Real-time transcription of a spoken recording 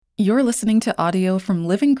You're listening to audio from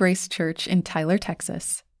Living Grace Church in Tyler,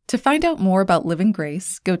 Texas. To find out more about Living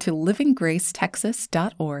Grace, go to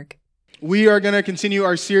livinggracetexas.org. We are going to continue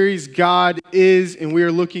our series, God Is, and we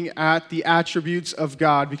are looking at the attributes of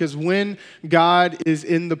God, because when God is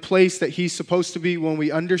in the place that He's supposed to be, when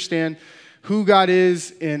we understand who God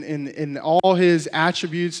is in all His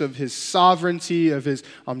attributes of His sovereignty, of His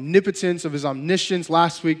omnipotence, of His omniscience.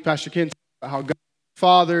 Last week, Pastor Ken talked about how God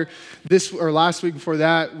Father. Last week before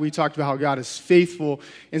that, we talked about how God is faithful.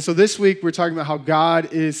 And so this week, we're talking about how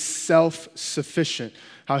God is self-sufficient,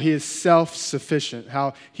 how He is self-sufficient,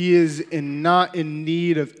 how He is not in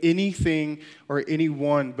need of anything or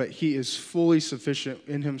anyone, but He is fully sufficient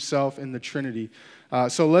in Himself in the Trinity.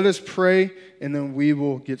 So let us pray, and then we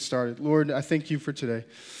will get started. Lord, I thank You for today.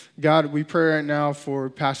 God, we pray right now for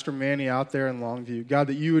Pastor Manny out there in Longview. God,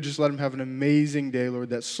 that You would just let him have an amazing day, Lord,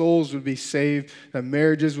 that souls would be saved, that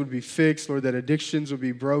marriages would be fixed, Lord, that addictions would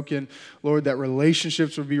be broken, Lord, that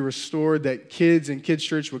relationships would be restored, that kids in Kids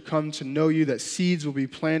Church would come to know You, that seeds will be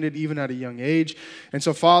planted even at a young age. And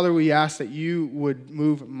so, Father, we ask that You would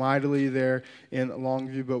move mightily there in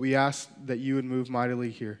Longview, but we ask that You would move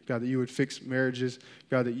mightily here. God, that You would fix marriages,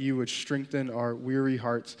 God, that You would strengthen our weary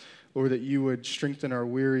hearts, Lord, that You would strengthen our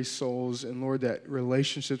weary souls, and Lord, that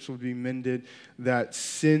relationships would be mended, that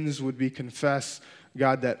sins would be confessed,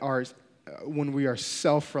 God, that when we are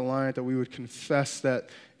self-reliant, that we would confess that,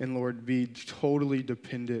 and Lord, be totally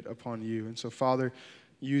dependent upon You. And so, Father,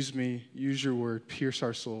 use me, use Your word, pierce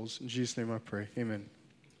our souls. In Jesus' name I pray, amen.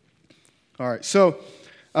 All right, so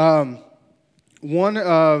one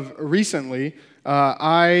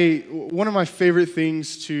of my favorite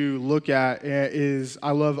things to look at is I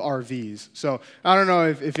love RVs. So I don't know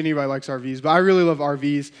if anybody likes RVs, but I really love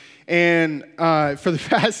RVs. And for the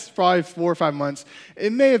past probably 4 or 5 months,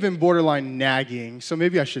 it may have been borderline nagging, so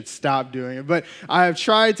maybe I should stop doing it. But I have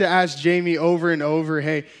tried to ask Jamie over and over,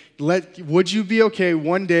 hey, would you be okay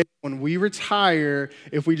one day when we retire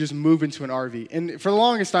if we just move into an RV? And for the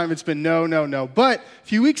longest time, it's been no. But a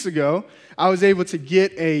few weeks ago, I was able to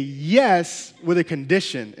get a yes with a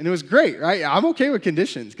condition. And it was great, right? I'm okay with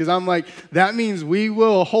conditions because I'm like, that means we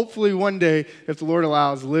will hopefully one day, if the Lord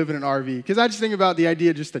allows, live in an RV. Because I just think about the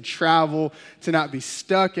idea just to travel, to not be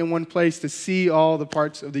stuck in one place, to see all the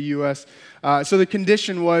parts of the U.S. So the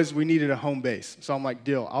condition was we needed a home base. So I'm like,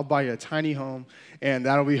 deal, I'll buy you a tiny home, and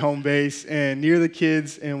that'll be home base and near the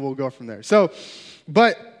kids, and we'll go from there. So,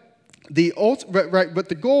 but the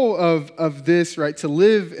goal of this, right, to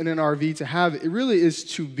live in an RV, to have it really is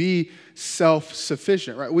to be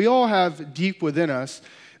self-sufficient, right? We all have deep within us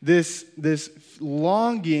this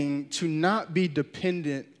longing to not be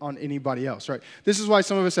dependent on anybody else, right? This is why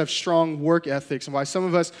some of us have strong work ethics, and why some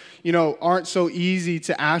of us, aren't so easy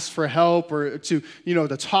to ask for help or to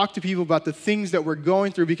talk to people about the things that we're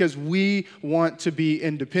going through, because we want to be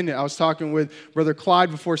independent. I was talking with Brother Clyde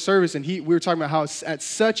before service, and we were talking about how at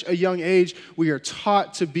such a young age, we are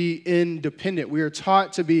taught to be independent. We are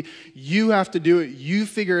taught to be, you have to do it, you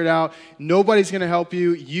figure it out, nobody's going to help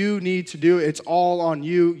you, you need to do it, it's all on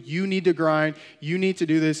you, you need to grind, you need to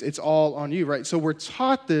do this, it's all on you, right? So we're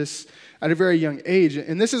taught this at a very young age,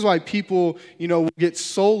 and this is why people, will get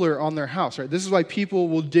solar on their house, right? This is why people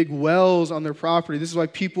will dig wells on their property. This is why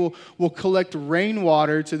people will collect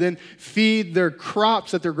rainwater to then feed their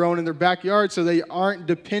crops that they're growing in their backyard, so they aren't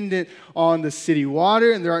dependent on the city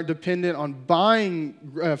water, and they aren't dependent on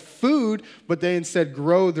buying food, but they instead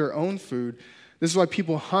grow their own food. This is why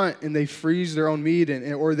people hunt and they freeze their own meat,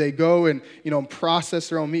 or they go and process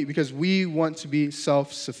their own meat, because we want to be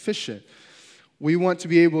self-sufficient. We want to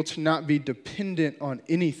be able to not be dependent on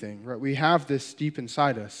anything, right? We have this deep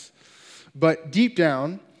inside us. But deep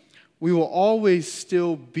down, we will always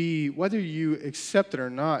still be, whether you accept it or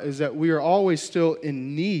not, is that we are always still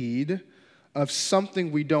in need of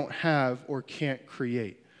something we don't have or can't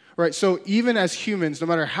create, right? So even as humans, no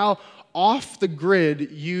matter how off the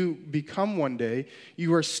grid you become one day,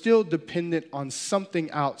 you are still dependent on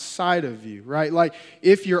something outside of you, right? Like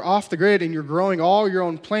if you're off the grid and you're growing all your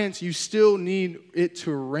own plants, you still need it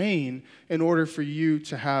to rain in order for you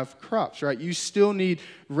to have crops, right? You still need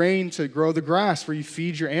rain to grow the grass where you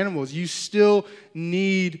feed your animals. You're still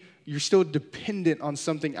dependent on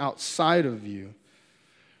something outside of you.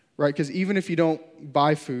 Right, because even if you don't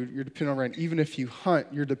buy food, you're dependent on rent. Even if you hunt,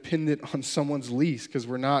 you're dependent on someone's lease, because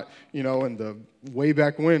we're not, in the way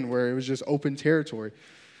back when where it was just open territory.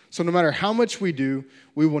 So no matter how much we do,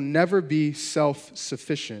 we will never be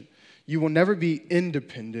self-sufficient. You will never be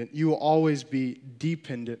independent. You will always be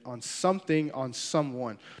dependent on something, on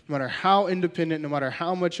someone. No matter how independent, no matter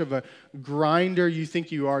how much of a grinder you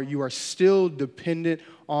think you are still dependent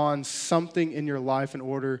on something in your life in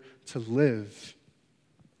order to live.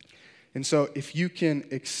 And so if you can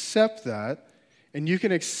accept that, and you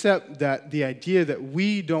can accept that the idea that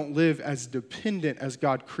we don't live as dependent as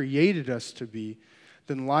God created us to be,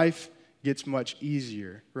 then life gets much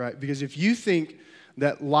easier, right? Because if you think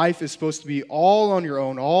that life is supposed to be all on your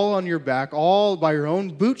own, all on your back, all by your own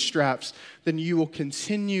bootstraps, then you will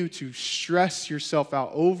continue to stress yourself out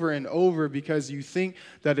over and over because you think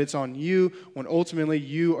that it's on you, when ultimately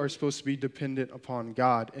you are supposed to be dependent upon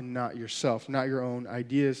God and not yourself, not your own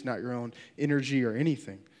ideas, not your own energy or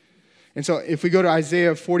anything. And so if we go to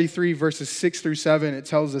Isaiah 43, verses 6 through 7, it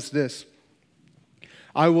tells us this: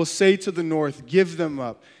 I will say to the north, give them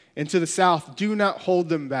up, and to the south, do not hold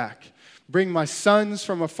them back. Bring my sons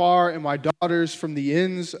from afar and my daughters from the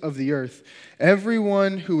ends of the earth.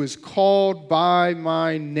 Everyone who is called by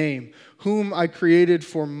my name, whom I created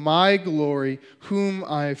for my glory, whom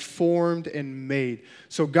I formed and made.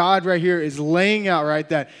 So God right here is laying out, right,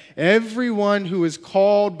 that everyone who is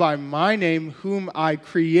called by my name, whom I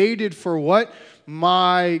created for what?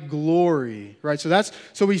 My glory, right?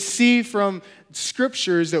 So we see from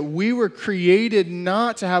scriptures that we were created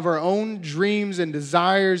not to have our own dreams and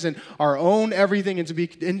desires and our own everything and to be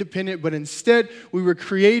independent, but instead we were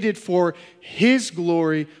created for His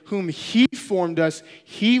glory, whom He formed us,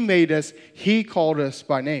 He made us, He called us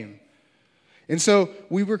by name. And so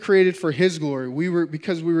we were created for His glory.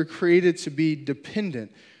 Because we were created to be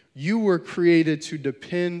dependent. You were created to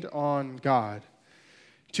depend on God,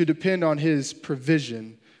 to depend on His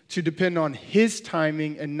provision, to depend on His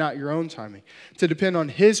timing and not your own timing, to depend on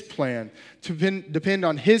His plan, to depend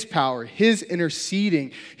on His power, His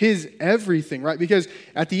interceding, His everything, right? Because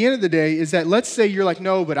at the end of the day is that, let's say you're like,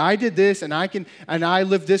 no, but I did this and I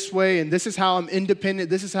live this way and this is how I'm independent.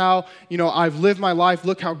 This is how, I've lived my life.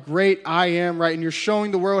 Look how great I am, right? And you're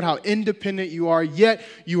showing the world how independent you are, yet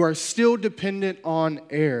you are still dependent on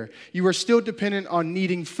air. You are still dependent on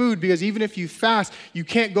needing food, because even if you fast, you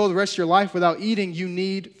can't go the rest of your life without eating. You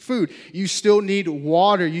need food. You still need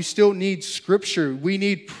water. You still need scripture. We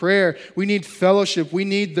need prayer. We need fellowship. We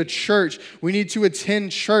need the church. We need to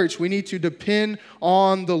attend church. We need to depend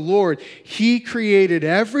on the Lord. He created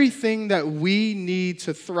everything that we need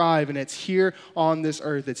to thrive, and it's here on this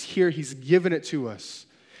earth. It's here. He's given it to us.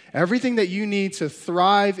 Everything that you need to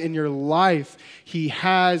thrive in your life, He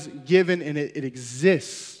has given, and it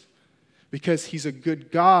exists because He's a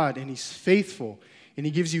good God and He's faithful, and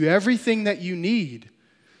He gives you everything that you need.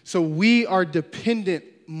 So we are dependent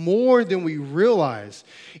more than we realize.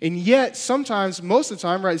 And yet, sometimes, most of the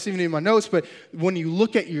time, right, it's even in my notes, but when you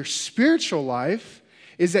look at your spiritual life,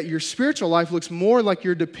 is that your spiritual life looks more like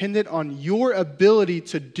you're dependent on your ability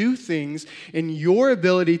to do things and your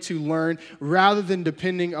ability to learn, rather than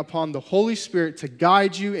depending upon the Holy Spirit to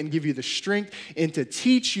guide you and give you the strength and to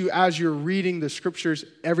teach you as you're reading the scriptures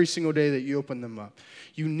every single day that you open them up.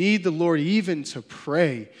 You need the Lord even to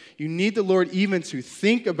pray. You need the Lord even to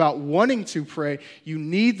think about wanting to pray. You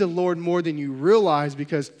need the Lord more than you realize,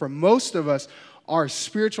 because for most of us, our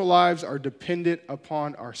spiritual lives are dependent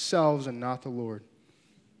upon ourselves and not the Lord.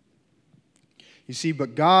 You see,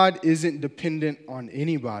 but God isn't dependent on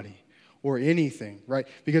anybody or anything, right?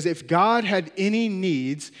 Because if God had any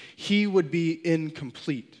needs, He would be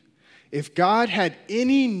incomplete. If God had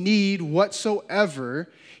any need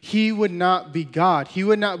whatsoever, He would not be God. He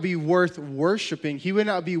would not be worth worshiping. He would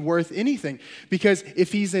not be worth anything. Because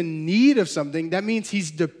if He's in need of something, that means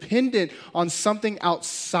He's dependent on something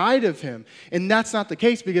outside of Him. And that's not the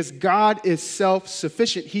case, because God is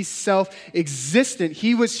self-sufficient. He's self-existent.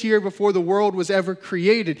 He was here before the world was ever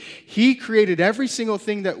created. He created every single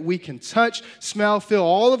thing that we can touch, smell, feel,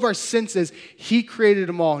 all of our senses. He created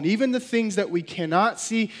them all. And even the things that we cannot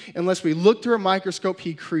see unless we look through a microscope,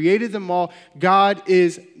 He created them all. God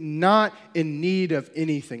is not in need of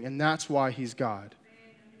anything, and that's why He's God.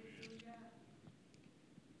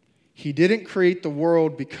 He didn't create the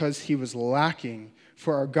world because He was lacking,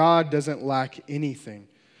 for our God doesn't lack anything.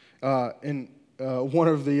 One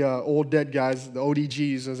of the old dead guys, the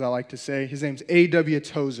ODGs, as I like to say, his name's A.W.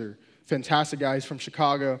 Tozer. Fantastic guy. He's from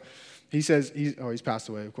Chicago. He says, he's passed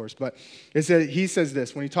away, of course, but he says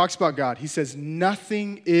this, when he talks about God, he says,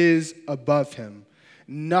 nothing is above Him,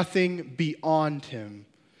 nothing beyond Him.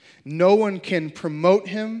 No one can promote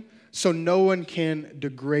Him, so no one can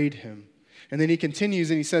degrade Him. And then he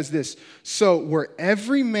continues and he says this: so were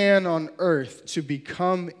every man on earth to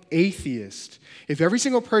become atheist, if every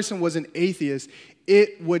single person was an atheist,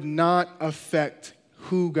 it would not affect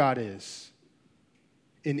who God is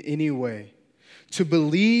in any way. To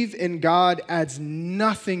believe in God adds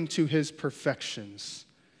nothing to his perfections.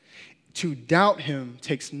 To doubt him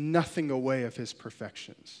takes nothing away of his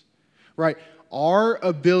perfections, right? Our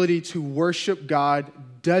ability to worship God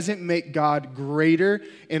doesn't make God greater,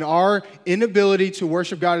 and our inability to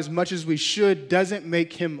worship God as much as we should doesn't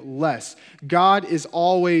make him less. God is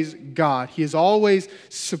always God. He is always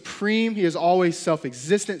supreme. He is always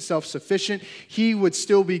self-existent, self-sufficient. He would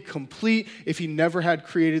still be complete if he never had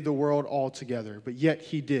created the world altogether, but yet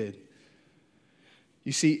he did.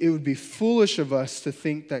 You see, it would be foolish of us to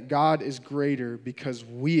think that God is greater because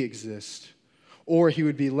we exist, or he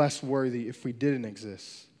would be less worthy if we didn't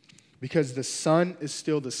exist. Because the sun is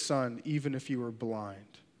still the sun, even if you were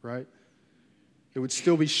blind, right? It would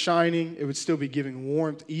still be shining. It would still be giving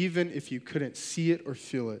warmth, even if you couldn't see it or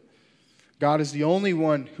feel it. God is the only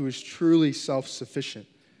one who is truly self-sufficient.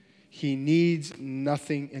 He needs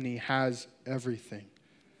nothing, and he has everything.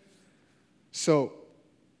 So,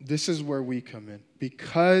 this is where we come in.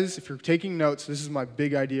 Because, if you're taking notes, this is my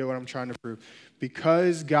big idea, what I'm trying to prove.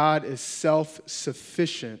 Because God is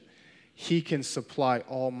self-sufficient, he can supply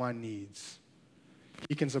all my needs.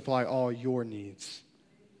 He can supply all your needs.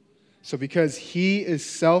 So because he is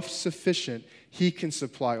self-sufficient, he can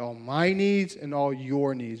supply all my needs and all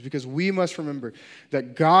your needs. Because we must remember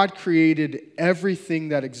that God created everything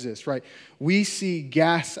that exists, right? We see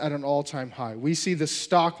gas at an all-time high. We see the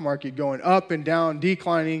stock market going up and down,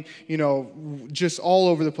 declining, just all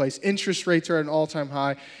over the place. Interest rates are at an all-time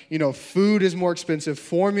high. Food is more expensive.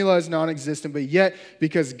 Formula is non-existent. But yet,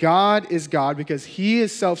 because God is God, because he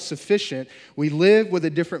is self-sufficient, we live with a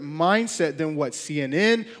different mindset than what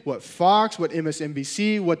CNN, what Fox, what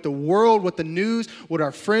MSNBC, what the world, what the news, what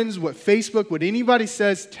our friends, what Facebook, what anybody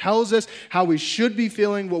says tells us how we should be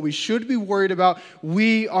feeling, what we should be worried about.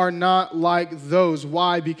 We are not like those.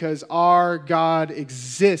 Why? Because our God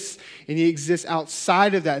exists, and he exists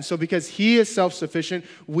outside of that. And so because he is self-sufficient,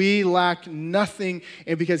 we lack nothing.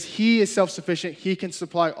 And because he is self-sufficient, he can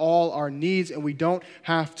supply all our needs, and we don't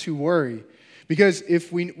have to worry. Because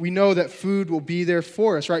if we know that food will be there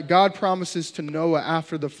for us, right? God promises to Noah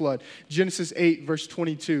after the flood. Genesis 8, verse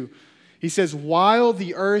 22. He says, while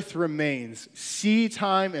the earth remains, seed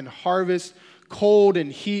time and harvest, cold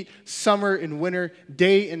and heat, summer and winter,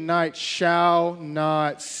 day and night shall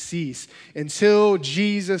not cease until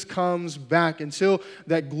Jesus comes back, until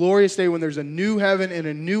that glorious day when there's a new heaven and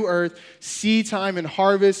a new earth, seed time and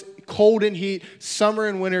harvest, cold and heat, summer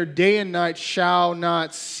and winter, day and night shall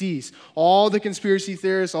not cease. All the conspiracy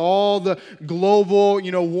theorists, all the global,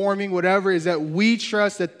 warming, whatever, is that we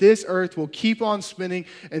trust that this earth will keep on spinning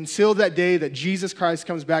until that day that Jesus Christ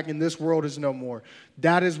comes back and this world is no more.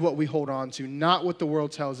 That is what we hold on to, not what the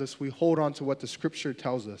world tells us. We hold on to what the Scripture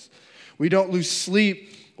tells us. We don't lose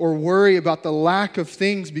sleep or worry about the lack of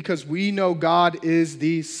things because we know God is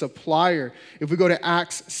the supplier. If we go to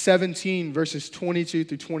Acts 17, verses 22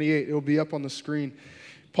 through 28, it will be up on the screen.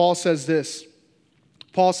 Paul says this.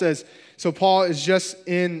 Paul says, so Paul is just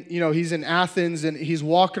he's in Athens and he's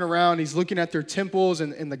walking around, he's looking at their temples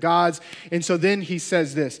and the gods. And so then he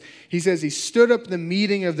says this. He says, he stood up in the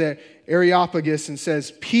meeting of the Areopagus and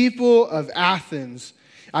says, people of Athens,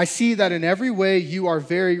 I see that in every way you are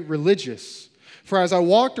very religious. For as I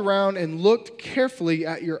walked around and looked carefully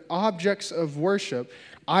at your objects of worship,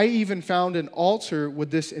 I even found an altar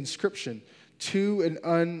with this inscription, to an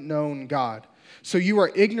unknown God. So you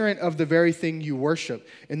are ignorant of the very thing you worship.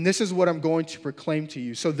 And this is what I'm going to proclaim to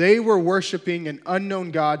you. So they were worshiping an unknown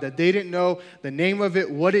God that they didn't know the name of it,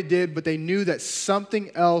 what it did, but they knew that something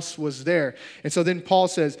else was there. And so then Paul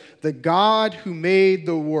says, the God who made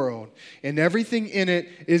the world and everything in it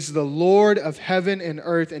is the Lord of heaven and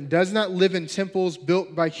earth and does not live in temples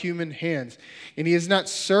built by human hands. And he is not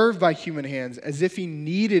served by human hands as if he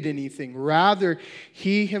needed anything. Rather,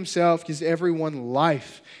 he himself gives everyone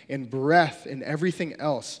life and breath and everything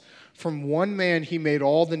else. From one man he made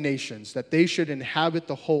all the nations, that they should inhabit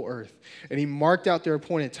the whole earth. And he marked out their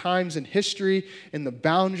appointed times in history and the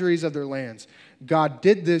boundaries of their lands. God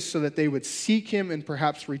did this so that they would seek him and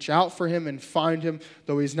perhaps reach out for him and find him,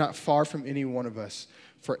 though he is not far from any one of us.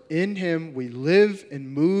 For in him we live and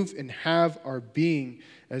move and have our being,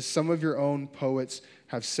 as some of your own poets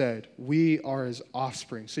have said. We are his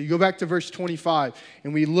offspring. So you go back to verse 25,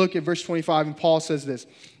 and we look at verse 25, and Paul says this,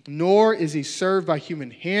 nor is he served by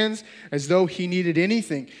human hands as though he needed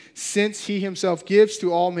anything, since he himself gives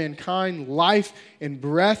to all mankind life and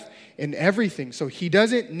breath and everything. So he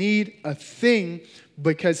doesn't need a thing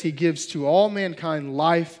because he gives to all mankind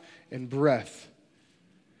life and breath.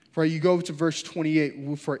 For you go to verse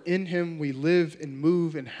 28, for in him we live and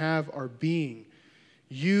move and have our being.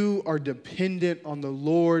 You are dependent on the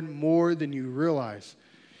Lord more than you realize.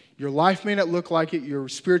 Your life may not look like it. Your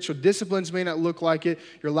spiritual disciplines may not look like it.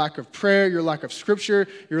 Your lack of prayer, your lack of scripture,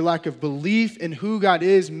 your lack of belief in who God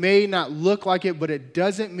is may not look like it, but it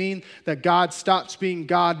doesn't mean that God stops being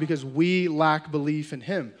God because we lack belief in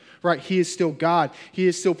him, right? He is still God. He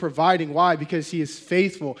is still providing. Why? Because he is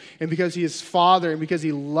faithful and because he is Father and because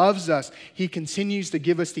he loves us. He continues to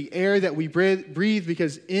give us the air that we breathe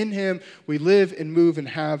because in him we live and move and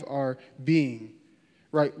have our being.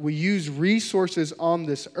 Right, we use resources on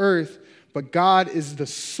this earth, but God is the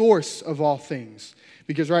source of all things.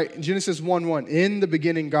 Because, right, in Genesis 1:1, in the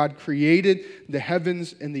beginning, God created the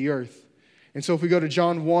heavens and the earth. And so if we go to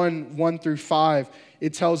John 1:1-5,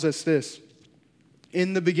 it tells us this.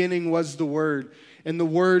 In the beginning was the Word, and the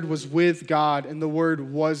Word was with God, and the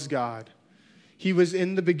Word was God. He was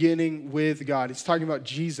in the beginning with God. It's talking about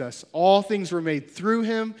Jesus. All things were made through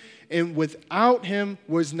him, and without him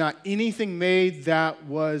was not anything made that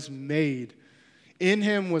was made. In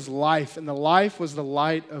him was life, and the life was the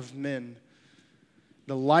light of men.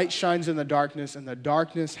 The light shines in the darkness, and the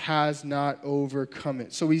darkness has not overcome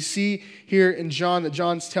it. So we see here in John that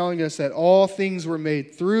John's telling us that all things were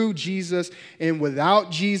made through Jesus, and without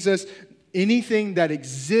Jesus, anything that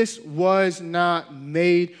exists was not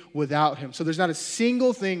made without him. So there's not a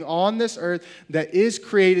single thing on this earth that is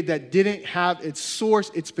created that didn't have its source,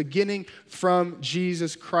 its beginning from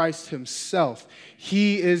Jesus Christ himself.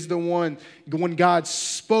 He is the one, when God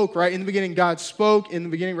spoke, right? In the beginning, God spoke, in the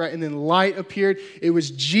beginning, right? And then light appeared. It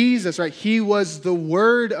was Jesus, right? He was the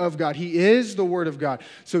Word of God. He is the Word of God.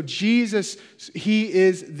 So Jesus, he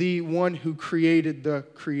is the one who created the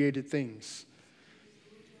created things.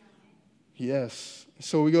 Yes.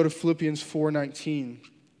 So we go to Philippians 4:19,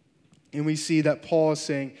 and we see that Paul is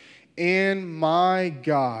saying, and my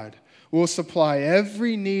God will supply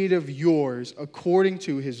every need of yours according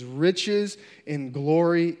to his riches and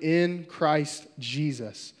glory in Christ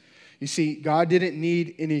Jesus. You see, God didn't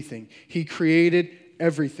need anything. He created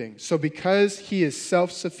everything. So because he is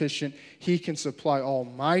self-sufficient, he can supply all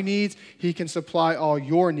my needs. He can supply all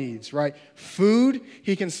your needs, right? Food,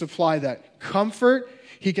 he can supply that. Comfort,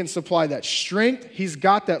 he can supply that. Strength, he's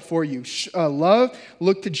got that for you. Love,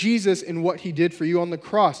 look to Jesus and what he did for you on the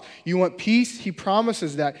cross. You want peace, he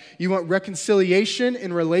promises that. You want reconciliation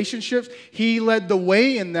in relationships, he led the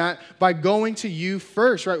way in that by going to you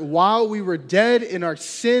first, right? While we were dead in our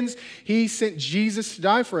sins, he sent Jesus to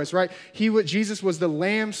die for us, right? Jesus was the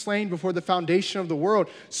lamb slain before the foundation of the world.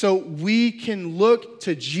 So we can look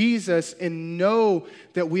to Jesus and know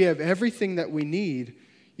that we have everything that we need.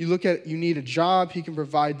 You need a job, he can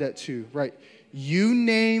provide that too, right? You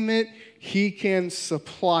name it, he can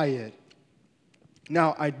supply it.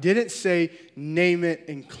 Now, I didn't say name it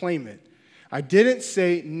and claim it. I didn't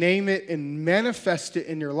say name it and manifest it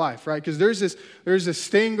in your life, right? Because there's this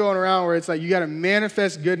thing going around where it's like you got to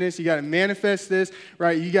manifest goodness, you got to manifest this,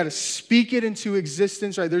 right? You got to speak it into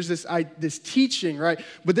existence, right? There's this teaching, right?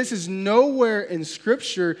 But this is nowhere in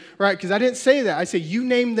Scripture, right? Because I didn't say that. I say you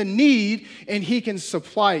name the need and he can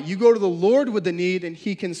supply it. You go to the Lord with the need and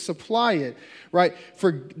he can supply it, right?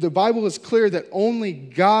 For the Bible is clear that only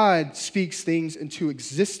God speaks things into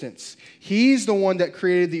existence. He's the one that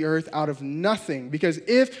created the earth out of nothing. Because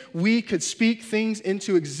if we could speak things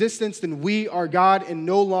into existence, then we are God and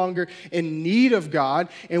no longer in need of God.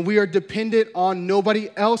 And we are dependent on nobody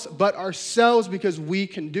else but ourselves because we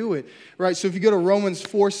can do it, right? So if you go to Romans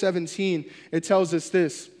 4:17, it tells us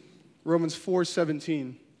this. Romans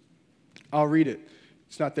 4:17. I'll read it.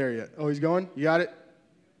 It's not there yet. Oh, he's going? You got it?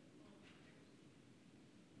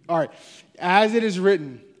 All right. As it is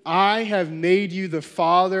written, I have made you the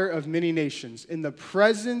father of many nations in the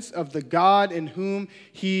presence of the God in whom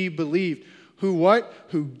he believed. Who what?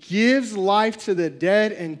 Who gives life to the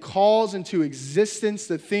dead and calls into existence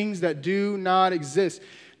the things that do not exist.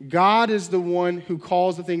 God is the one who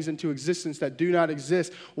calls the things into existence that do not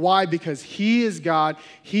exist. Why? Because he is God.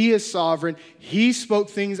 He is sovereign. He spoke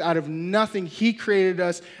things out of nothing. He created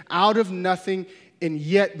us out of nothing. And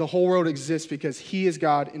yet the whole world exists because he is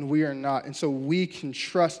God and we are not. And so we can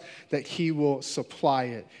trust that he will supply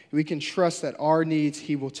it. We can trust that our needs,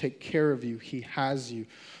 he will take care of you. He has you.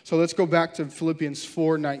 So let's go back to Philippians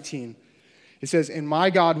 4:19. It says, and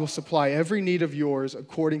my God will supply every need of yours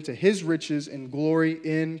according to his riches and glory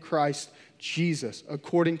in Christ Jesus.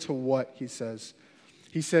 According to what he says?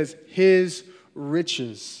 He says his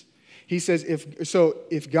riches. He says,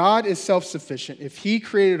 if God is self-sufficient, if he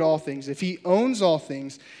created all things, if he owns all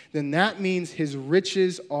things, then that means his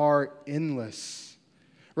riches are endless,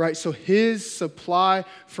 right? So his supply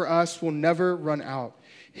for us will never run out.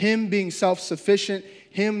 Him being self-sufficient,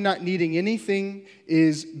 Him not needing anything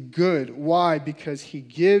is good. Why? Because He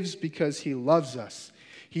gives because He loves us.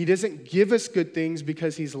 He doesn't give us good things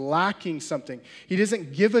because He's lacking something. He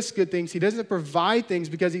doesn't give us good things. He doesn't provide things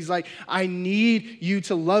because He's like, I need you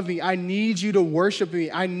to love me. I need you to worship me.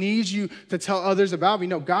 I need you to tell others about me.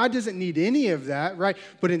 No, God doesn't need any of that, right?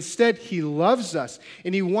 But instead, He loves us.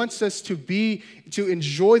 And He wants us to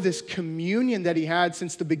enjoy this communion that He had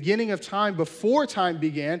since the beginning of time, before time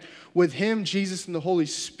began, with Him, Jesus, and the Holy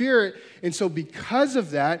Spirit. And so because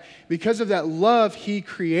of that love, He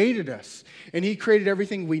created us. And He created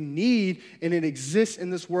everything we need, and it exists in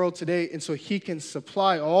this world today. And so He can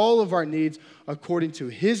supply all of our needs according to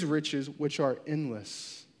His riches, which are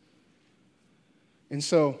endless. And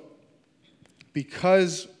so,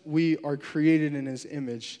 because we are created in His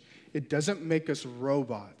image, it doesn't make us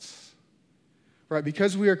robots. Right?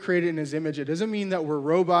 Because we are created in His image, it doesn't mean that we're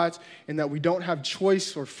robots and that we don't have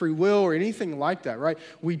choice or free will or anything like that, right?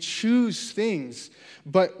 We choose things.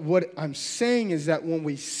 But what I'm saying is that when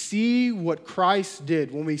we see what Christ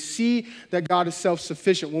did, when we see that God is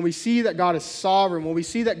self-sufficient, when we see that God is sovereign, when we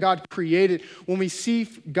see that God created, when we see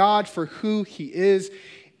God for who He is,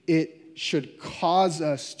 it should cause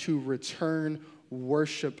us to return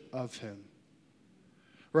worship of Him.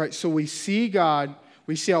 Right? So we see God.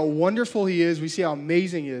 We see how wonderful He is. We see how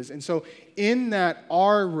amazing He is. And so in that,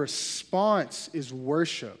 our response is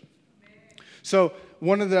worship. So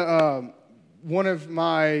one of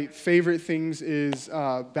my favorite things is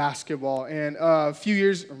basketball. And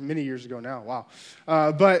many years ago now, wow.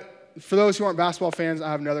 But for those who aren't basketball fans, I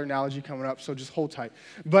have another analogy coming up, so just hold tight.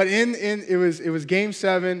 But it was Game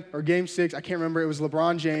 7 or Game 6, I can't remember. It was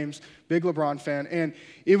LeBron James, big LeBron fan, and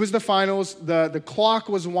it was the finals. The clock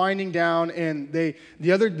was winding down, and the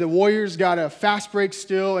Warriors got a fast break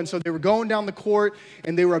still, and so they were going down the court,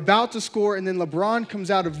 and they were about to score, and then LeBron comes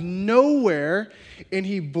out of nowhere, and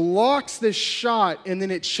he blocks this shot, and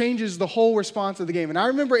then it changes the whole response of the game. And I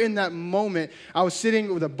remember in that moment, I was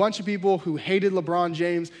sitting with a bunch of people who hated LeBron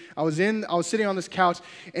James. I was sitting on this couch,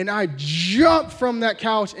 and I jumped from that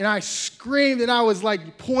couch, and I screamed, and I was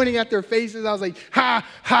like pointing at their faces. I was like, ha,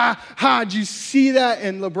 ha, ha, did you see that?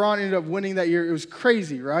 And LeBron ended up winning that year. It was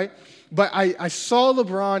crazy, right? But I saw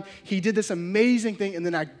LeBron, he did this amazing thing, and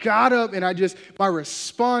then I got up, and my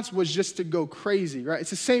response was just to go crazy, right? It's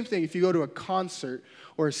the same thing if you go to a concert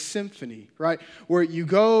or a symphony, right? Where you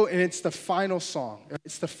go, and it's the final song.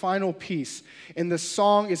 It's the final piece, and the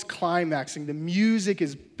song is climaxing. The music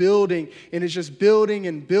is building, and it's just building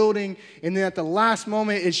and building, and then at the last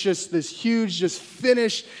moment, it's just this huge just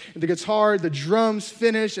finish. The guitar, the drums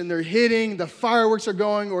finish, and they're hitting, the fireworks are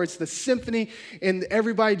going, or it's the symphony, and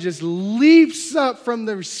everybody just leaps up from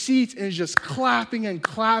their seats and is just clapping and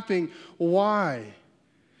clapping. Why?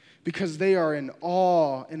 Because they are in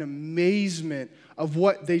awe and amazement of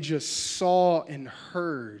what they just saw and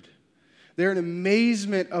heard. They're in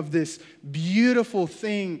amazement of this beautiful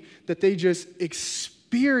thing that they just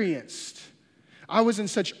experienced. I was in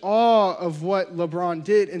such awe of what LeBron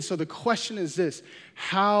did. And so the question is this: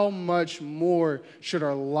 how much more should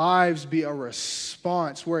our lives be a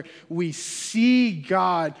response where we see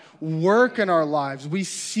God work in our lives? We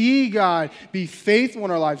see God be faithful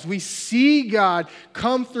in our lives. We see God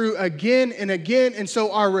come through again and again. And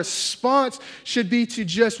so our response should be to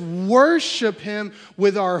just worship Him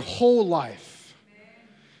with our whole life.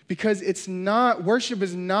 Because worship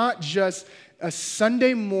is not just a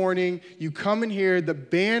Sunday morning, you come in here, the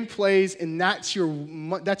band plays, and that's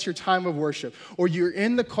your time of worship. Or you're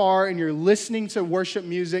in the car and you're listening to worship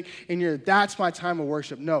music, and that's my time of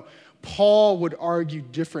worship. No, Paul would argue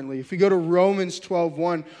differently. If we go to Romans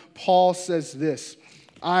 12:1, Paul says this: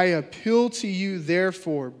 I appeal to you,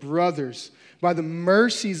 therefore, brothers, by the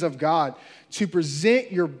mercies of God, to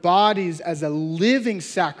present your bodies as a living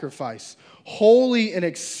sacrifice, holy and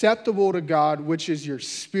acceptable to God, which is your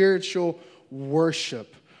spiritual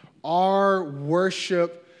worship. Our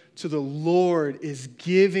worship to the Lord is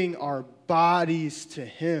giving our bodies to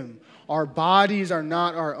Him. Our bodies are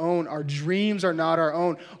not our own. Our dreams are not our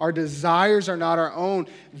own. Our desires are not our own.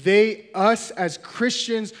 Us as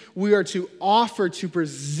Christians, we are to offer to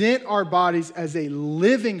present our bodies as a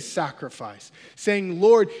living sacrifice, saying,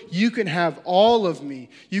 Lord, you can have all of me.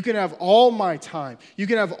 You can have all my time. You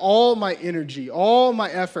can have all my energy, all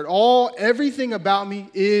my effort, everything about me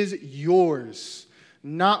is yours.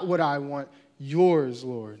 Not what I want, yours,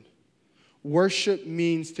 Lord. Worship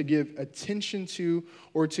means to give attention to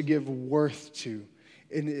or to give worth to.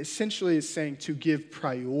 And essentially it's saying to give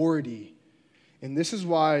priority. And this is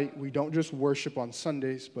why we don't just worship on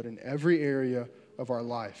Sundays, but in every area of our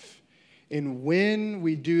life. And when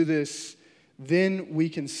we do this then we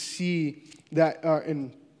can see that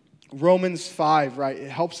in Romans 5, right, it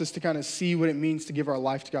helps us to kind of see what it means to give our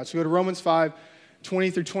life to God. So go to Romans 5,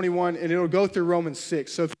 20 through 21, and it'll go through Romans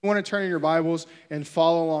 6. So if you want to turn in your Bibles and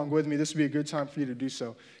follow along with me, this would be a good time for you to do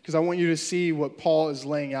so, because I want you to see what Paul is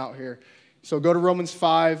laying out here. So go to Romans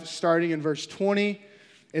 5, starting in verse 20,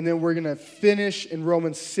 and then we're going to finish in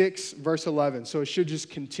Romans 6, verse 11. So it should just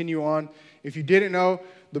continue on. If you didn't know,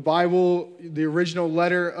 the Bible, the original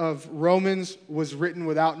letter of Romans was written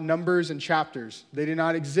without numbers and chapters. They did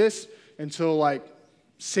not exist until like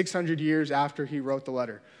 600 years after he wrote the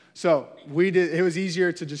letter. So it was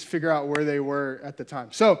easier to just figure out where they were at the time.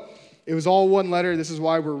 So it was all one letter. This is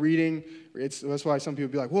why we're reading. That's why some people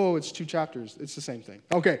be like, whoa, it's 2 chapters. It's the same thing.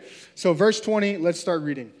 Okay, so verse 20, let's start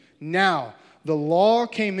reading. Now, the law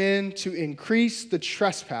came in to increase the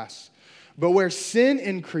trespass. But where sin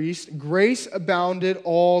increased, grace abounded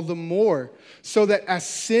all the more, so that as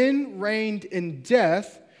sin reigned in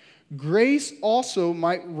death, grace also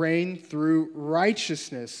might reign through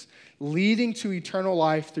righteousness, leading to eternal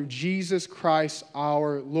life through Jesus Christ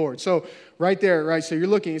our Lord. So right there, right, so you're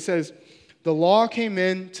looking, it says, the law came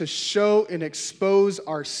in to show and expose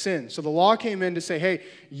our sin. So the law came in to say, hey,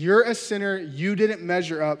 you're a sinner, you didn't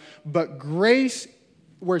measure up, but grace,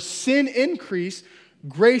 where sin increased,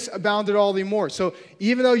 grace abounded all the more. So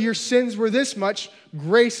even though your sins were this much,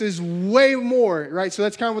 grace is way more, right? So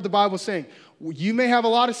that's kind of what the Bible's saying. You may have a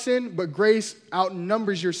lot of sin, but grace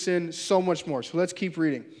outnumbers your sin so much more. So let's keep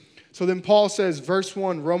reading. So then Paul says, verse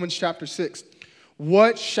 1, Romans chapter 6,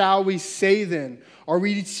 what shall we say then? Are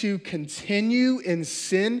we to continue in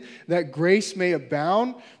sin that grace may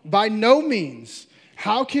abound? By no means.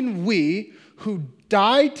 How can we who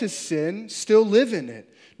died to sin still live in it?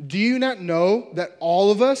 Do you not know that all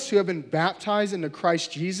of us who have been baptized into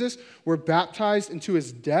Christ Jesus were baptized into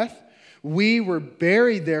his death? We were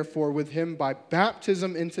buried, therefore, with him by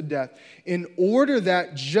baptism into death, in order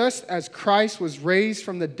that just as Christ was raised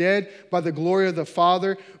from the dead by the glory of the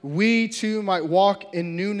Father, we too might walk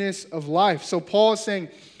in newness of life. So Paul is saying,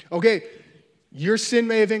 okay, your sin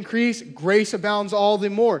may have increased, grace abounds all the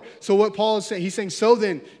more. So what Paul is saying, he's saying, so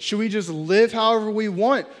then, should we just live however we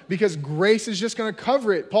want? Because grace is just going to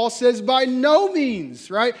cover it. Paul says, by no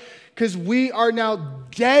means, right? Because we are now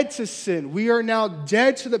dead to sin. We are now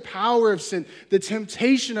dead to the power of sin, the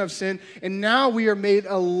temptation of sin, and now we are made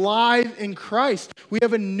alive in Christ. We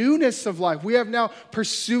have a newness of life. We have now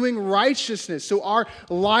pursuing righteousness. So our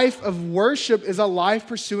life of worship is a life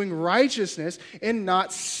pursuing righteousness and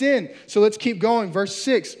not sin. So let's keep going. Verse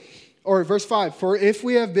 6. Or verse 5, for if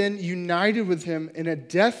we have been united with him in a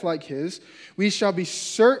death like his, we shall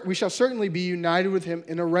certainly be united with him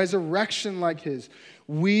in a resurrection like his.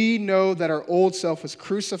 We know that our old self was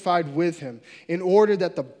crucified with him in order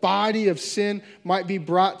that the body of sin might be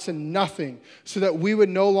brought to nothing, so that we would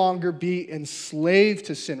no longer be enslaved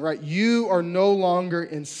to sin, right? You are no longer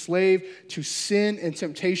enslaved to sin and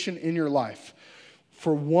temptation in your life.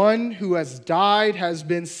 For one who has died has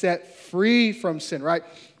been set free from sin, right?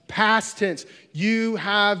 Past tense, you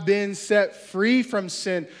have been set free from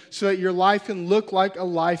sin so that your life can look like a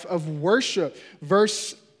life of worship.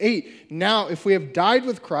 Verse 8, now if we have died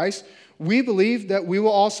with Christ, we believe that we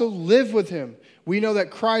will also live with him. We know that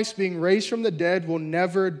Christ, being raised from the dead, will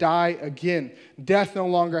never die again. Death no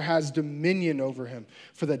longer has dominion over him.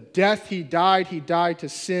 For the death he died to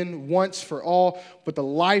sin once for all, but the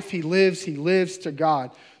life he lives to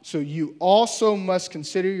God. So you also must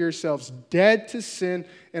consider yourselves dead to sin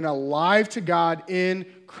and alive to God in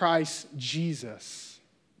Christ Jesus.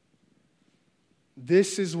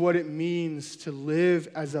 This is what it means to live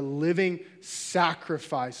as a living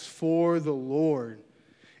sacrifice for the Lord,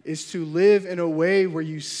 is to live in a way where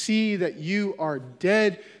you see that you are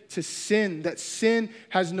dead to sin, that sin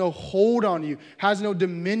has no hold on you, has no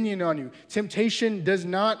dominion on you. Temptation does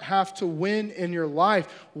not have to win in your life.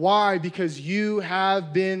 Why? Because you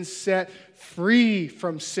have been set free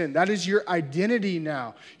from sin. That is your identity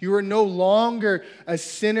now. You are no longer a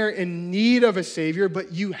sinner in need of a Savior,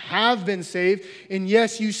 but you have been saved. And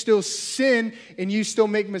yes, you still sin and you still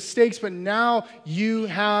make mistakes, but now you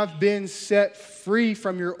have been set free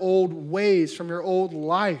from your old ways, from your old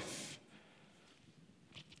life.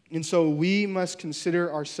 And so we must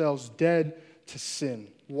consider ourselves dead to sin.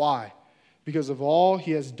 Why? Because of all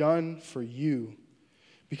he has done for you.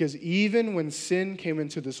 Because even when sin came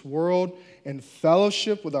into this world and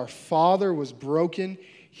fellowship with our Father was broken,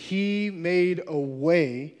 he made a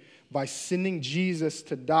way by sending Jesus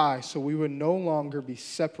to die so we would no longer be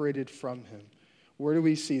separated from him. Where do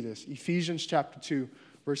we see this? Ephesians chapter 2,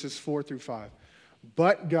 verses 4 through 5.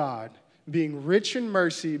 But God, being rich in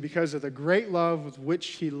mercy because of the great love with which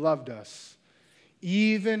he loved us,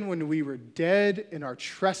 even when we were dead in our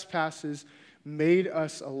trespasses, made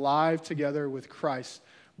us alive together with Christ.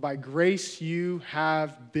 By grace you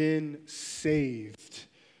have been saved.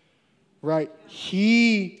 Right?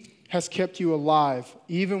 He has kept you alive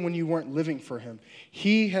even when you weren't living for him.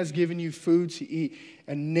 He has given you food to eat,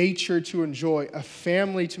 a nature to enjoy, a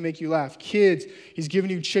family to make you laugh, kids. He's given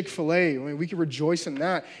you Chick-fil-A. I mean, we can rejoice in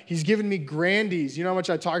that. He's given me Grandies. You know how much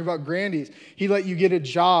I talk about Grandies. He let you get a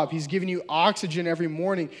job. He's given you oxygen every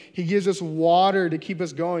morning. He gives us water to keep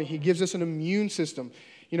us going. He gives us an immune system.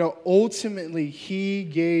 You know, ultimately, he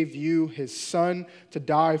gave you his son to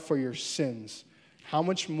die for your sins. How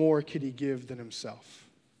much more could he give than himself?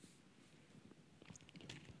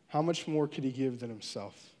 How much more could he give than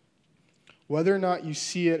himself? Whether or not you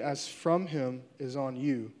see it as from him is on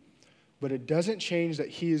you, but it doesn't change that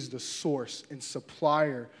he is the source and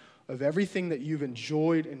supplier of everything that you've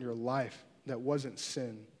enjoyed in your life that wasn't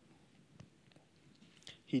sin.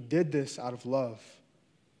 He did this out of love.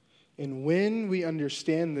 And when we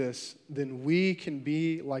understand this, then we can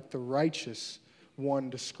be like the righteous one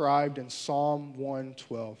described in Psalm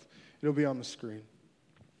 112. It'll be on the screen.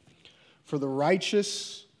 For the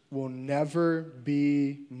righteous will never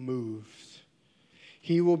be moved.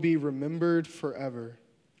 He will be remembered forever.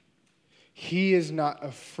 He is not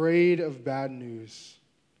afraid of bad news.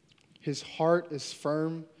 His heart is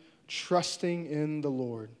firm, trusting in the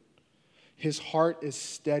Lord. His heart is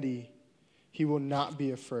steady. He will not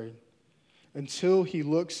be afraid until he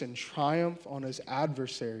looks in triumph on his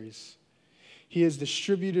adversaries. He has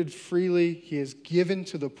distributed freely. He has given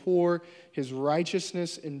to the poor. His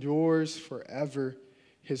righteousness endures forever.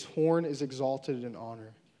 His horn is exalted in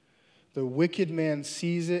honor. The wicked man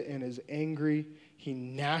sees it and is angry. He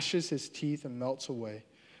gnashes his teeth and melts away.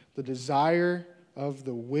 The desire of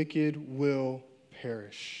the wicked will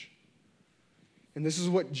perish. And this is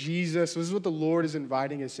what the Lord is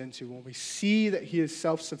inviting us into. When we see that he is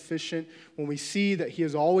self-sufficient, when we see that he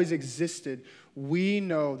has always existed, we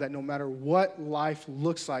know that no matter what life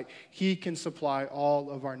looks like, he can supply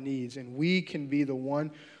all of our needs. And we can be the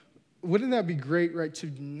one. Wouldn't that be great, right,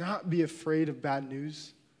 to not be afraid of bad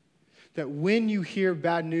news? That when you hear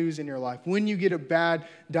bad news in your life, when you get a bad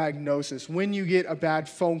diagnosis, when you get a bad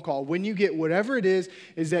phone call, when you get whatever it is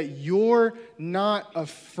that you're not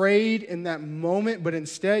afraid in that moment, but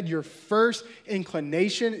instead your first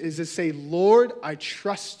inclination is to say, Lord, I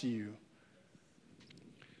trust you.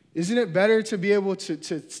 Isn't it better to be able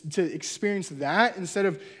to experience that instead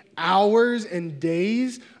of hours and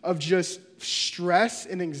days of just stress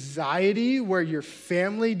and anxiety where your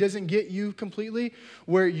family doesn't get you completely,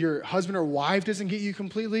 where your husband or wife doesn't get you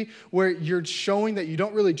completely, where you're showing that you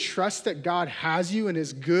don't really trust that God has you and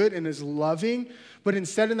is good and is loving, but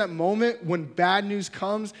instead in that moment when bad news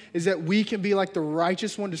comes is that we can be like the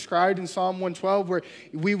righteous one described in Psalm 112 where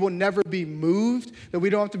we will never be moved, that we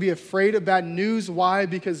don't have to be afraid of bad news. Why?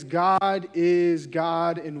 Because God is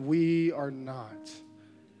God and we are not.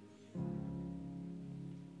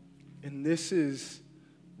 And this is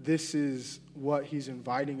what he's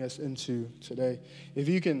inviting us into today. If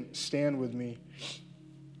you can stand with me.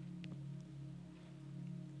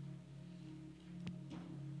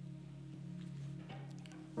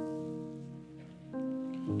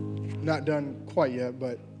 Not done quite yet,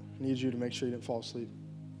 but I need you to make sure you didn't fall asleep.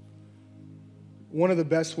 One of the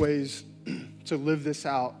best ways to live this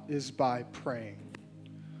out is by praying.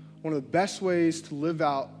 One of the best ways to live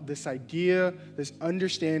out this idea, this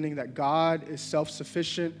understanding that God is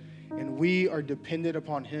self-sufficient and we are dependent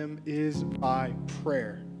upon him is by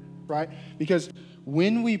prayer, right? Because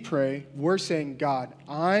when we pray, we're saying, God,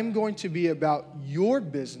 I'm going to be about your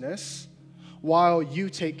business while you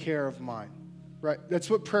take care of mine, right?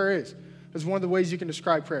 That's what prayer is. That's one of the ways you can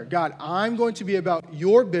describe prayer. God, I'm going to be about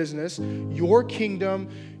your business, your kingdom,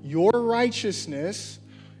 your righteousness,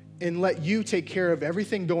 and let you take care of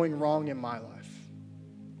everything going wrong in my life.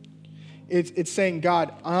 It's saying,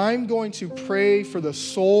 God, I'm going to pray for the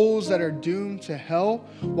souls that are doomed to hell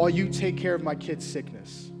while you take care of my kids'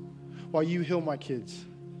 sickness, while you heal my kids.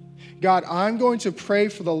 God, I'm going to pray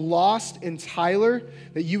for the lost in Tyler,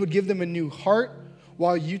 that you would give them a new heart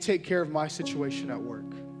while you take care of my situation at work.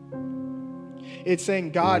 It's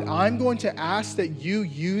saying, God, I'm going to ask that you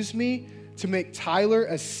use me to make Tyler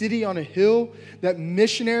a city on a hill, that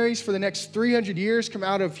missionaries for the next 300 years come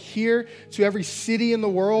out of here to every city in the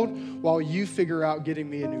world while you figure out getting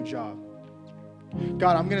me a new job.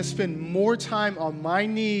 God, I'm going to spend more time on my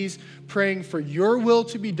knees praying for your will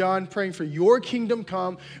to be done, praying for your kingdom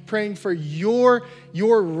come, praying for your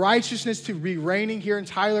righteousness to be reigning here in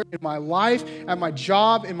Tyler, in my life, at my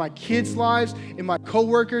job, in my kids' lives, in my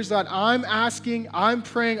coworkers. God, I'm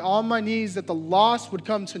praying on my knees that the lost would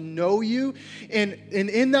come to know you. And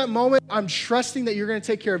in that moment, I'm trusting that you're going to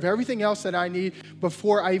take care of everything else that I need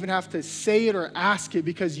before I even have to say it or ask it,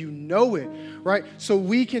 because you know it, right? So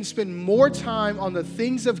we can spend more time on the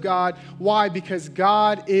things of God. Why? Because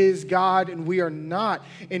God is God and we are not.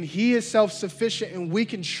 And he is self-sufficient and we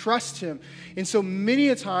can trust him. And so many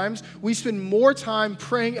a times we spend more time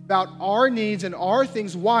praying about our needs and our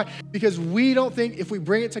things. Why? Because we don't think if we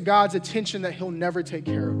bring it to God's attention that he'll never take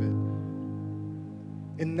care of it.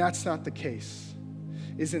 And that's not the case.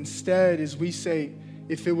 Instead, we say,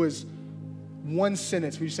 if it was one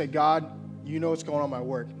sentence, we say, God, you know what's going on in my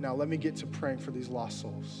work. Now let me get to praying for these lost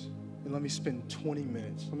souls. And let me spend 20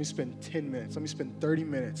 minutes. Let me spend 10 minutes. Let me spend 30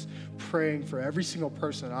 minutes praying for every single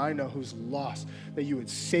person I know who's lost, that you would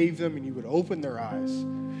save them and you would open their eyes.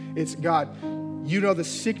 It's, God, you know the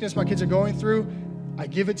sickness my kids are going through. I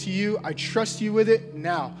give it to you. I trust you with it.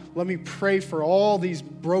 Now, let me pray for all these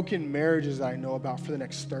broken marriages that I know about for the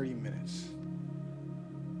next 30 minutes.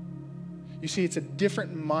 You see, it's a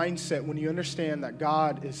different mindset when you understand that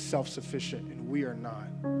God is self-sufficient and we are not.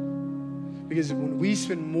 Because when we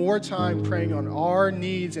spend more time praying on our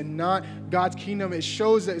needs and not God's kingdom, it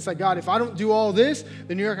shows that it's like, God, if I don't do all this,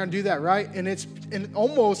 then you're not going to do that, right? And it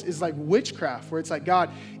almost is like witchcraft, where it's like, God,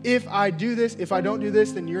 if I do this, if I don't do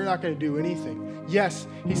this, then you're not going to do anything. Yes,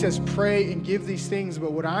 he says pray and give these things,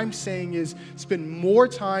 but what I'm saying is spend more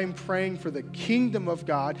time praying for the kingdom of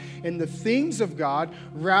God and the things of God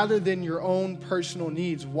rather than your own personal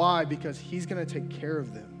needs. Why? Because he's going to take care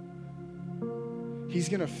of them. He's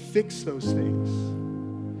going to fix those things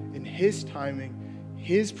in his timing,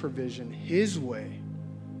 his provision, his way,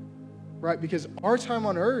 right? Because our time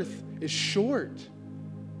on earth is short.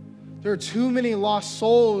 There are too many lost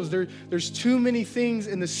souls. There's too many things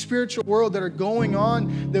in the spiritual world that are going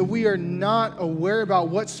on that we are not aware about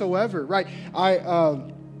whatsoever, right? I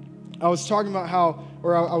was talking about how,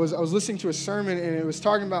 or I was listening to a sermon, and it was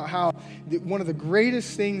talking about how one of the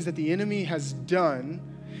greatest things that the enemy has done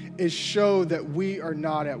is show that we are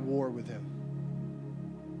not at war with him.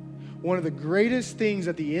 One of the greatest things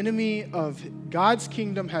that the enemy of God's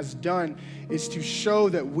kingdom has done is to show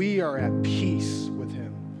that we are at peace with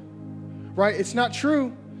him. Right? It's not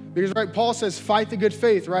true. Because, right, Paul says, fight the good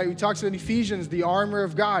faith, right? He talks about Ephesians, the armor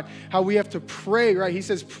of God, how we have to pray, right? He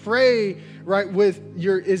says, pray, right, with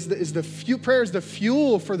prayer is the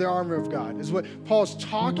fuel for the armor of God, is what Paul's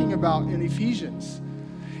talking about in Ephesians.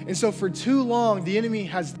 And so for too long, the enemy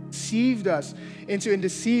has deceived us and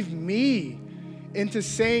deceived me into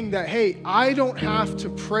saying that, hey, I don't have to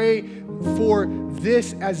pray for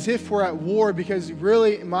this as if we're at war, because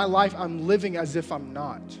really in my life, I'm living as if I'm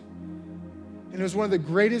not. And it was one of the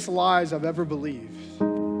greatest lies I've ever believed.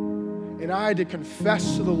 And I had to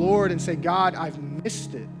confess to the Lord and say, God, I've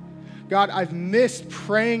missed it. God, I've missed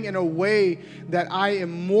praying in a way that I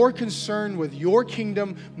am more concerned with your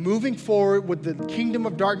kingdom moving forward, with the kingdom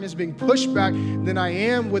of darkness being pushed back, than I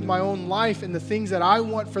am with my own life and the things that I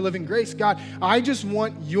want for Living Grace. God, I just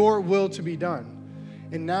want your will to be done.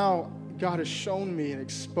 And now God has shown me and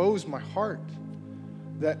exposed my heart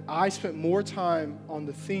that I spent more time on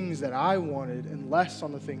the things that I wanted and less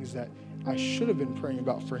on the things that I should have been praying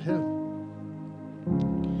about for him.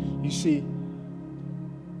 You see,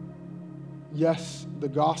 yes, the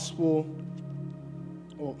gospel,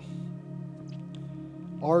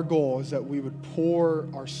 our goal is that we would pour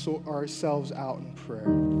ourselves out in prayer.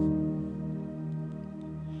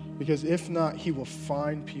 Because if not, he will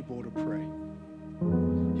find people to pray.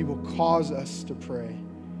 He will cause us to pray.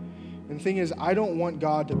 And the thing is, I don't want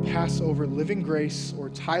God to pass over Living Grace or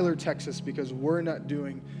Tyler, Texas, because we're not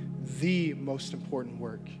doing the most important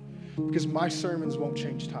work. Because my sermons won't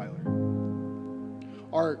change Tyler.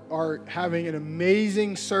 Our having an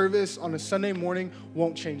amazing service on a Sunday morning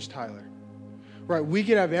won't change Tyler. Right? We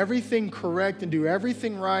could have everything correct and do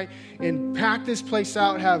everything right and pack this place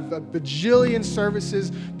out, have a bajillion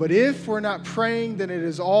services, but if we're not praying, then it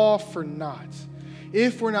is all for naught.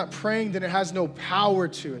 If we're not praying, then it has no power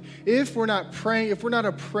to it. If we're not praying, if we're not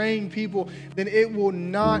a praying people, then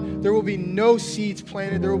there will be no seeds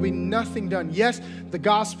planted. There will be nothing done. Yes, the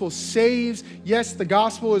gospel saves. Yes, the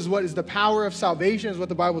gospel is what is the power of salvation, is what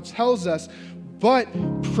the Bible tells us. But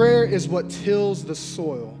prayer is what tills the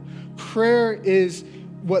soil. Prayer is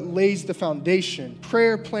what lays the foundation.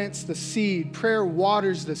 Prayer plants the seed. Prayer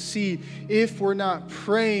waters the seed. If we're not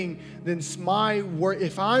praying, then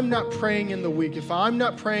if I'm not praying in the week, if I'm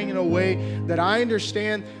not praying in a way that I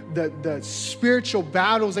understand the spiritual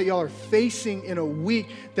battles that y'all are facing in a week,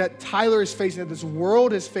 that Tyler is facing, that this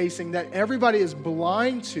world is facing, that everybody is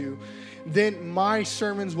blind to, then my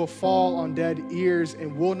sermons will fall on dead ears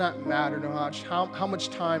and will not matter no matter how much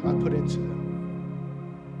time I put into them.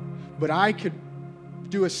 But I could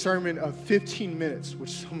do a sermon of 15 minutes, which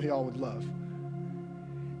some of y'all would love.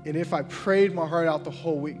 And if I prayed my heart out the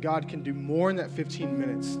whole week, God can do more in that 15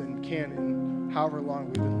 minutes than can in however long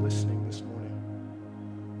we've been listening this morning.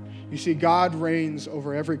 You see, God reigns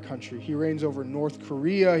over every country. He reigns over North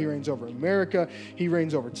Korea. He reigns over America. He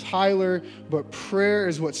reigns over Tyler. But prayer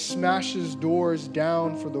is what smashes doors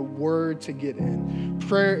down for the word to get in.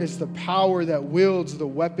 Prayer is the power that wields the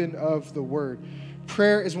weapon of the word.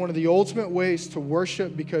 Prayer is one of the ultimate ways to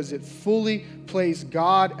worship because it fully places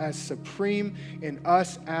God as supreme and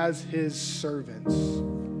us as his servants.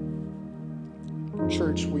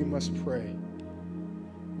 Church, we must pray.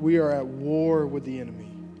 We are at war with the enemy.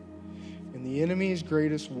 And the enemy's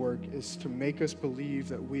greatest work is to make us believe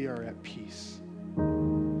that we are at peace,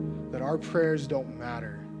 that our prayers don't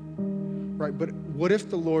matter, right? But what if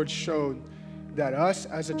the Lord showed that us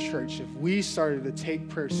as a church, if we started to take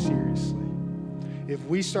prayer seriously, if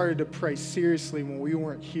we started to pray seriously when we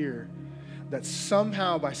weren't here, that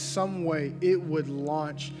somehow, by some way, it would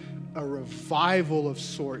launch a revival of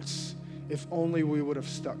sorts if only we would have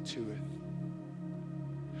stuck to it.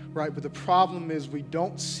 Right? But the problem is we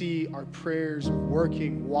don't see our prayers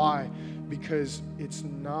working. Why? Because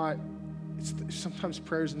sometimes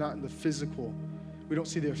prayer is not in the physical. We don't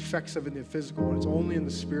see the effects of it in the physical, and it's only in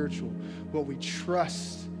the spiritual. But we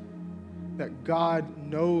trust that God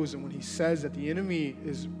knows, and when he says that the enemy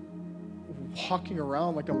is walking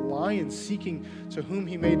around like a lion seeking to whom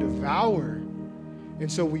he may devour.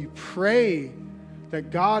 And so we pray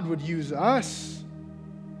that God would use us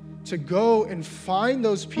to go and find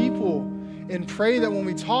those people and pray that when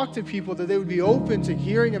we talk to people that they would be open to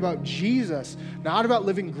hearing about Jesus, not about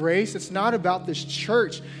Living Grace. It's not about this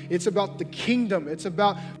church. It's about the kingdom. It's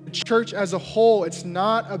about the church as a whole. It's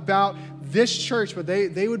not about this church, but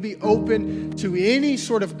they would be open to any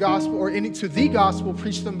sort of gospel or to the gospel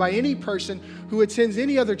preached to them by any person who attends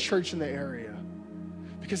any other church in the area.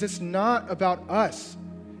 Because it's not about us.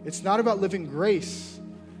 It's not about Living Grace.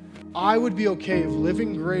 I would be okay if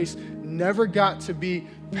Living Grace never got to be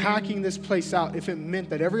packing this place out if it meant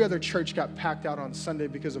that every other church got packed out on Sunday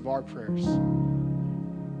because of our prayers.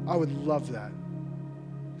 I would love that.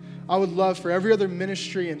 I would love for every other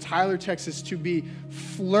ministry in Tyler, Texas to be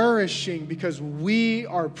flourishing because we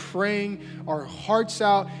are praying our hearts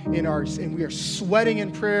out and we are sweating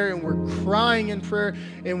in prayer and we're crying in prayer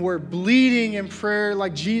and we're bleeding in prayer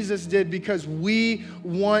like Jesus did because we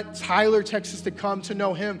want Tyler, Texas to come to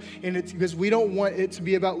know him. And it's because we don't want it to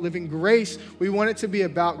be about Living Grace. We want it to be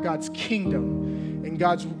about God's kingdom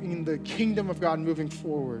and the kingdom of God moving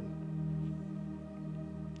forward.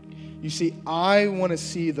 You see, I want to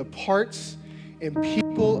see the parts and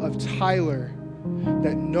people of Tyler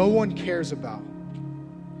that no one cares about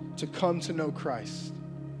to come to know Christ.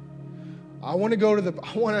 I want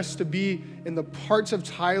us to be in the parts of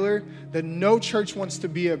Tyler that no church wants to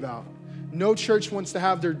be about. No church wants to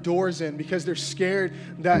have their doors in because they're scared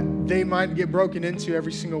that they might get broken into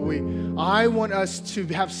every single week. I want us to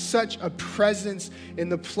have such a presence in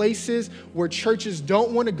the places where churches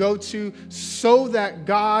don't want to go to so that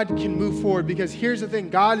God can move forward. Because here's the thing,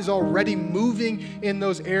 God is already moving in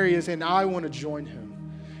those areas and I want to join him.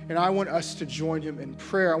 And I want us to join him in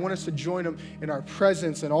prayer. I want us to join him in our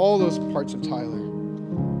presence in all those parts of Tyler.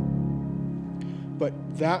 But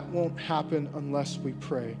that won't happen unless we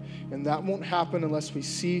pray. And that won't happen unless we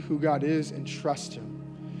see who God is and trust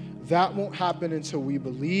him. That won't happen until we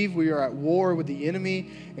believe we are at war with the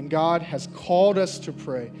enemy and God has called us to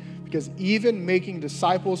pray. Because even making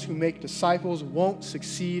disciples who make disciples won't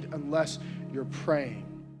succeed unless you're praying.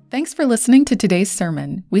 Thanks for listening to today's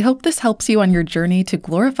sermon. We hope this helps you on your journey to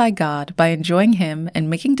glorify God by enjoying him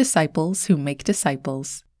and making disciples who make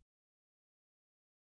disciples.